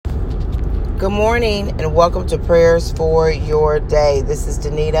Good morning and welcome to Prayers for Your Day. This is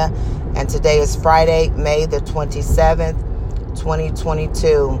Danita and today is Friday, May the 27th,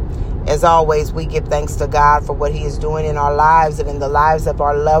 2022. As always, we give thanks to God for what He is doing in our lives and in the lives of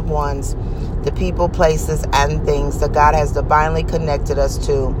our loved ones, the people, places, and things that God has divinely connected us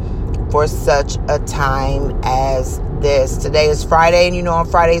to for such a time as this. Today is Friday, and on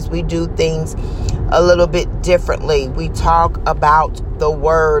Fridays we do things a little bit differently. We talk about the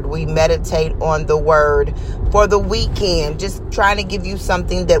Word. We meditate on the Word for the weekend, just trying to give you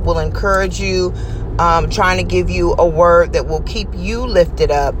something that will encourage you, trying to give you a word that will keep you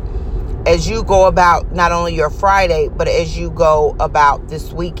lifted up as you go about not only your Friday, but as you go about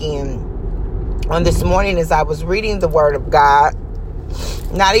this weekend. On this morning, as I was reading the Word of God,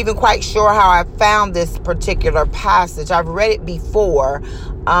 not even quite sure how I found this particular passage. I've read it before,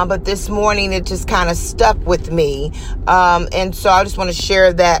 but this morning it just kind of stuck with me. And so I just want to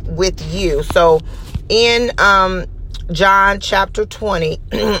share that with you. So in John chapter 20,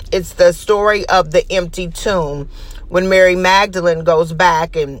 it's the story of the empty tomb when Mary Magdalene goes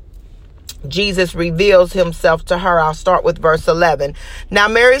back and Jesus reveals himself to her. I'll start with verse 11. Now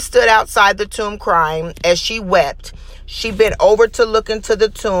Mary stood outside the tomb crying. As she wept, she bent over to look into the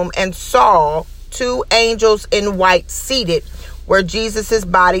tomb and saw two angels in white seated where Jesus's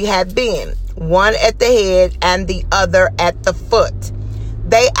body had been, one at the head and the other at the foot.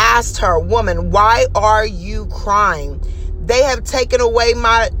 They asked her, "Woman, why are you crying?" They have taken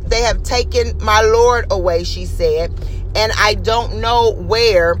my Lord away, she said, "and I don't know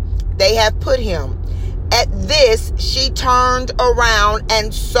where they have put him." At this, she turned around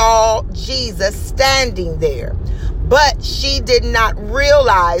and saw Jesus standing there, but she did not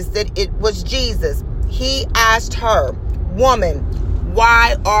realize that it was Jesus. He asked her, "Woman,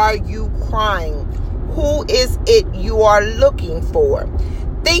 why are you crying? Who is it you are looking for?"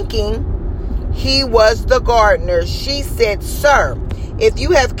 Thinking he was the gardener, she said, "Sir, if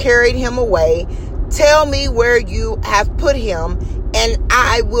you have carried him away, tell me where you have put him, and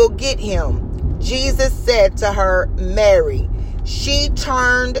I will get him." Jesus said to her, "Mary." She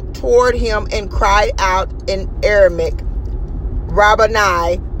turned toward him and cried out in Aramaic,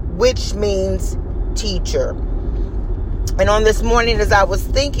 "Rabboni," which means teacher. And on this morning, as I was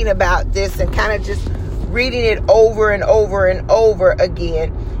thinking about this and kind of just reading it over and over and over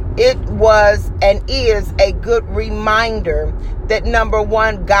again, it was and is a good reminder that, number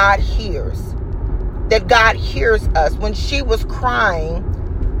one, God hears. That God hears us. When she was crying,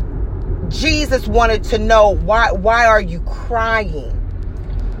 Jesus wanted to know, why are you crying?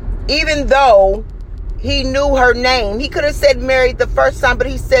 Even though he knew her name, he could have said Mary the first time, but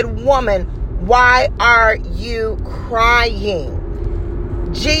he said, "Woman, why are you crying?"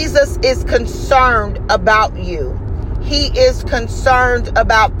 Jesus is concerned about you. He is concerned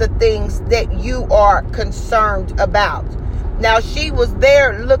about the things that you are concerned about. Now, she was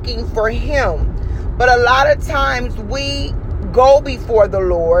there looking for him, but a lot of times we go before the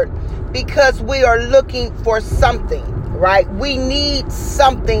Lord because we are looking for something, right? We need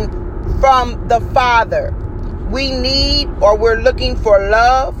something from the Father. We need, or we're looking for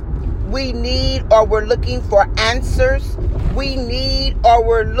love. We need, or we're looking for answers. We need, or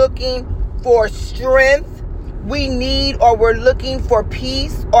we're looking for strength. We need, or we're looking for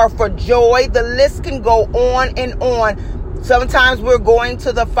peace or for joy. The list can go on and on. Sometimes we're going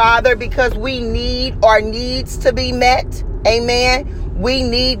to the Father because we need our needs to be met. Amen. We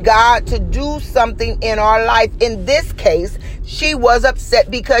need God to do something in our life. In this case, she was upset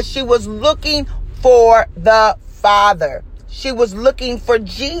because she was looking for the Father. She was looking for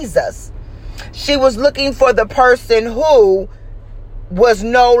Jesus. She was looking for the person who was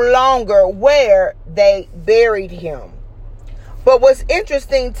no longer where they buried him. But what's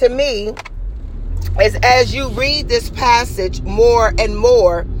interesting to me is as you read this passage more and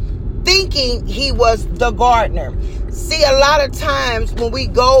more, thinking he was the gardener. See, a lot of times when we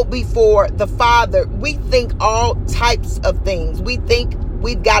go before the Father, we think all types of things. We think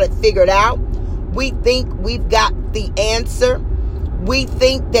we've got it figured out. We think we've got the answer. We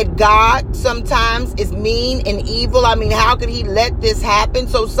think that God sometimes is mean and evil. I mean, how could he let this happen?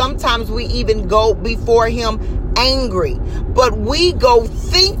 So sometimes we even go before him angry. But we go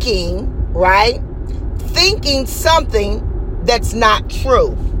thinking, right? Thinking something that's not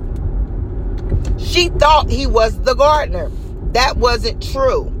true. She thought he was the gardener. That wasn't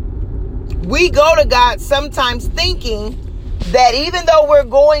true. We go to God sometimes thinking that even though we're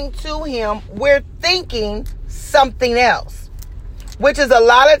going to him, we're thinking something else, which is a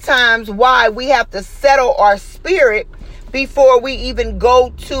lot of times why we have to settle our spirit before we even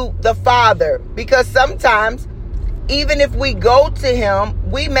go to the Father. Because sometimes even if we go to him,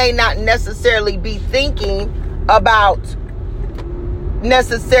 we may not necessarily be thinking about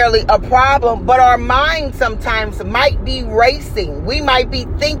necessarily a problem, but our mind sometimes might be racing. We might be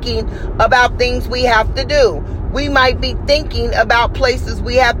thinking about things we have to do. We might be thinking about places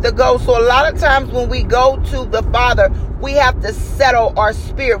we have to go. So a lot of times when we go to the Father, we have to settle our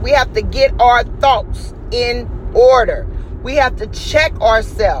spirit. We have to get our thoughts in order. We have to check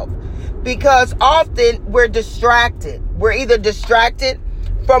ourselves, because often we're distracted. We're either distracted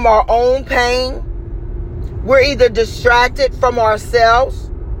from our own pain. We're either distracted from ourselves.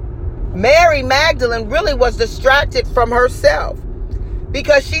 Mary Magdalene really was distracted from herself,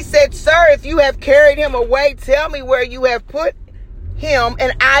 because she said, "Sir, if you have carried him away, tell me where you have put him,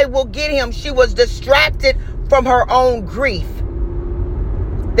 and I will get him." She was distracted from her own grief,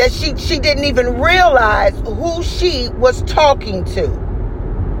 that she didn't even realize who she was talking to.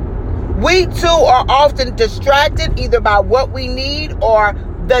 We too are often distracted either by what we need or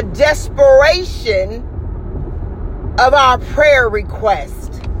the desperation of our prayer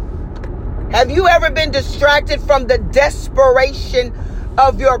request. Have you ever been distracted from the desperation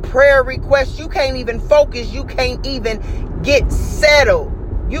of your prayer request? You can't even focus. You can't even get settled.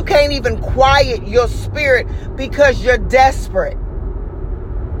 You can't even quiet your spirit because you're desperate.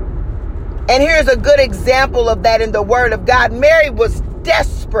 And here's a good example of that in the Word of God. Mary was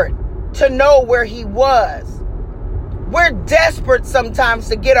desperate to know where he was. We're desperate sometimes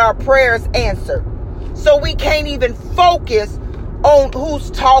to get our prayers answered, so we can't even focus on who's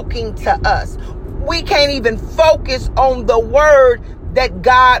talking to us. We can't even focus on the word that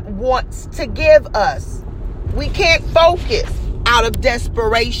God wants to give us. We can't focus out of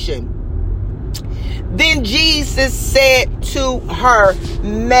desperation. Then Jesus said to her,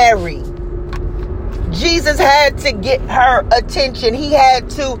 "Mary." Jesus had to get her attention. He had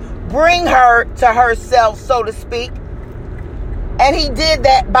to bring her to herself, so to speak. And he did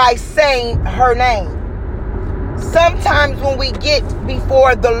that by saying her name. Sometimes when we get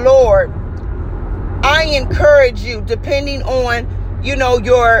before the Lord, I encourage you, depending on,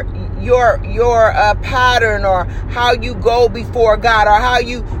 your pattern, or how you go before God, or how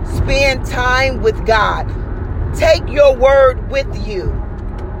you spend time with God, take your word with you.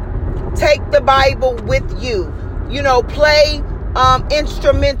 Take the Bible with you. Play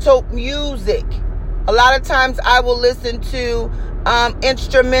instrumental music. A lot of times I will listen to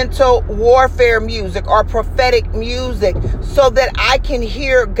instrumental warfare music or prophetic music so that I can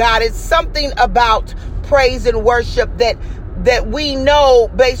hear God. It's something about praise and worship that we know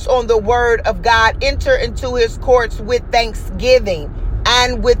based on the word of God. Enter into his courts with thanksgiving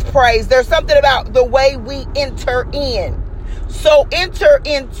and with praise. There's something about the way we enter in. So enter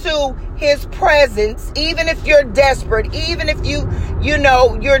into his presence, even if you're desperate, even if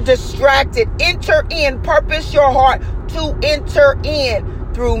you're distracted. Enter in, purpose your heart to enter in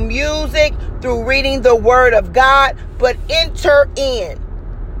through music, through reading the word of God, but enter in.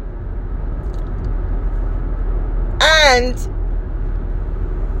 And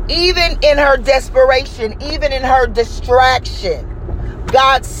even in her desperation, even in her distraction,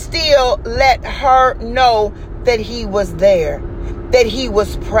 God still let her know that he was there, that he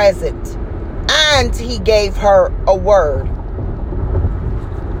was present, and he gave her a word.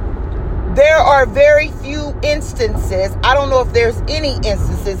 There are very few instances, I don't know if there's any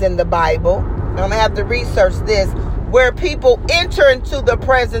instances in the Bible, I'm going to have to research this, where people enter into the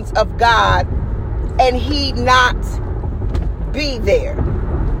presence of God and he not be there.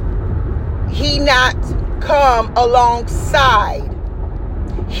 He not come alongside.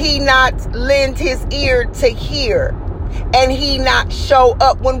 He not lend his ear to hear, and he not show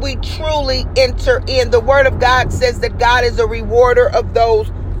up when we truly enter in. The word of God says that God is a rewarder of those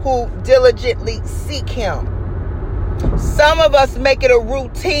who diligently seek him. Some of us make it a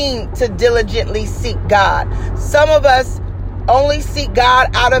routine to diligently seek God. Some of us only seek God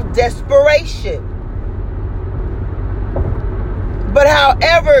out of desperation. But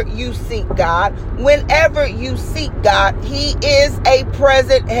however you seek God, whenever you seek God, he is a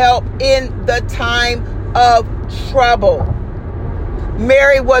present help in the time of trouble.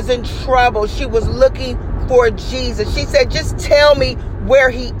 Mary was in trouble. She was looking for Jesus. She said, "Just tell me where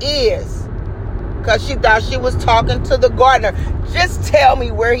he is." Because she thought she was talking to the gardener. "Just tell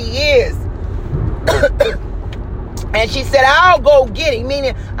me where he is." And she said, "I'll go get him."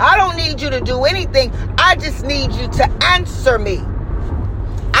 Meaning, I don't need you to do anything. I just need you to answer me.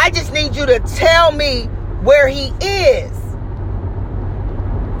 I just need you to tell me where he is.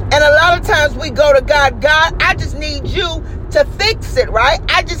 And a lot of times we go to God, "God, I just need you to fix it, right?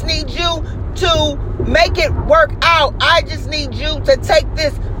 I just need you to make it work out. I just need you to take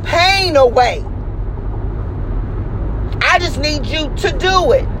this pain away." I just need you to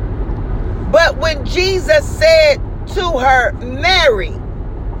do it. But when Jesus said to her, Mary,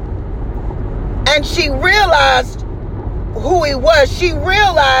 and she realized who he was, she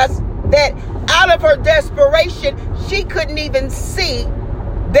realized that out of her desperation, she couldn't even see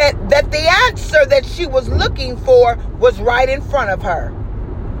that the answer that she was looking for was right in front of her.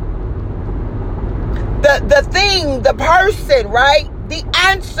 The thing, the person, right? The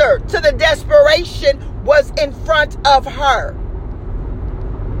answer to the desperation was in front of her.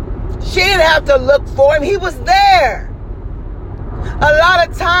 She didn't have to look for him. He was there. A lot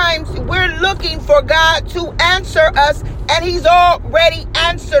of times we're looking for God to answer us, and he's already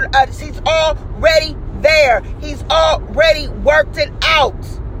answered us. He's already there. He's already worked it out.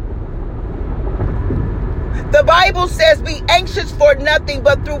 The Bible says, be anxious for nothing,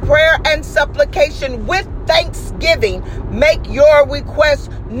 but through prayer and supplication with thanksgiving, make your requests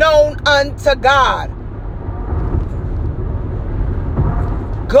known unto God.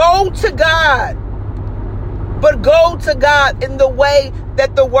 Go to God. But go to God in the way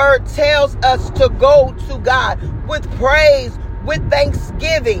that the word tells us to go to God, with praise, with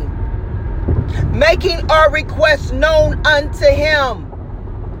thanksgiving, making our requests known unto him.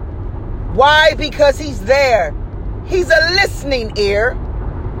 Why? Because he's there. He's a listening ear.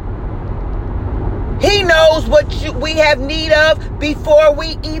 He knows what we have need of before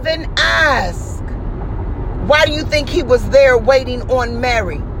we even ask. Why do you think he was there waiting on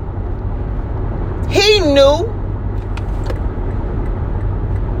Mary? He knew.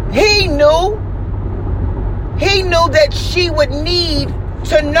 He knew that she would need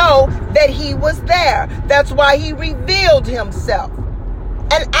to know that he was there. That's why he revealed himself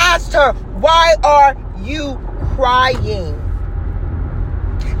and asked her, why are you crying?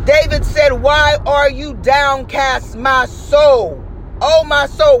 David said, why are you downcast, my soul? Oh, my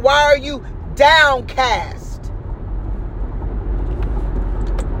soul, why are you downcast?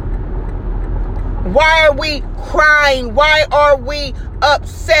 Why are we crying? Why are we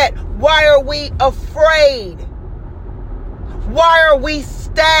upset? Why are we afraid? Why are we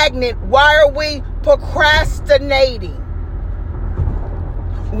stagnant? Why are we procrastinating?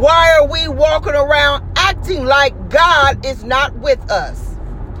 Why are we walking around acting like God is not with us?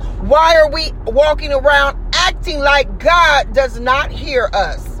 Why are we walking around acting like God does not hear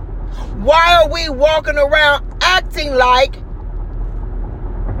us? Why are we walking around acting like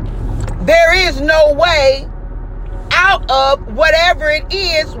there is no way out of whatever it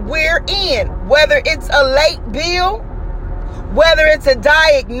is we're in? Whether it's a late bill, whether it's a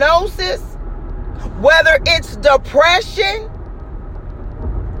diagnosis, whether it's depression,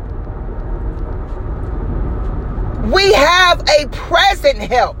 we have a present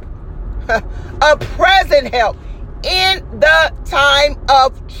help. A present help in the time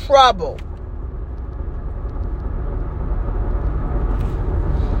of trouble.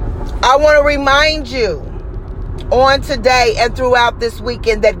 I want to remind you on today and throughout this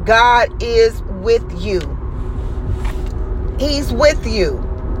weekend that God is with you. He's with you.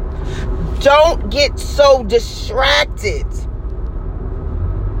 Don't get so distracted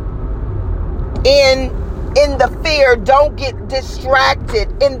in the fear. Don't get distracted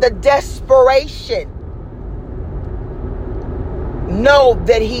in the desperation. Know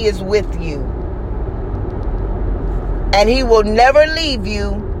that he is with you. And he will never leave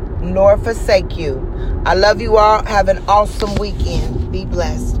you nor forsake you. I love you all. Have an awesome weekend. Be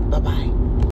blessed. Bye-bye.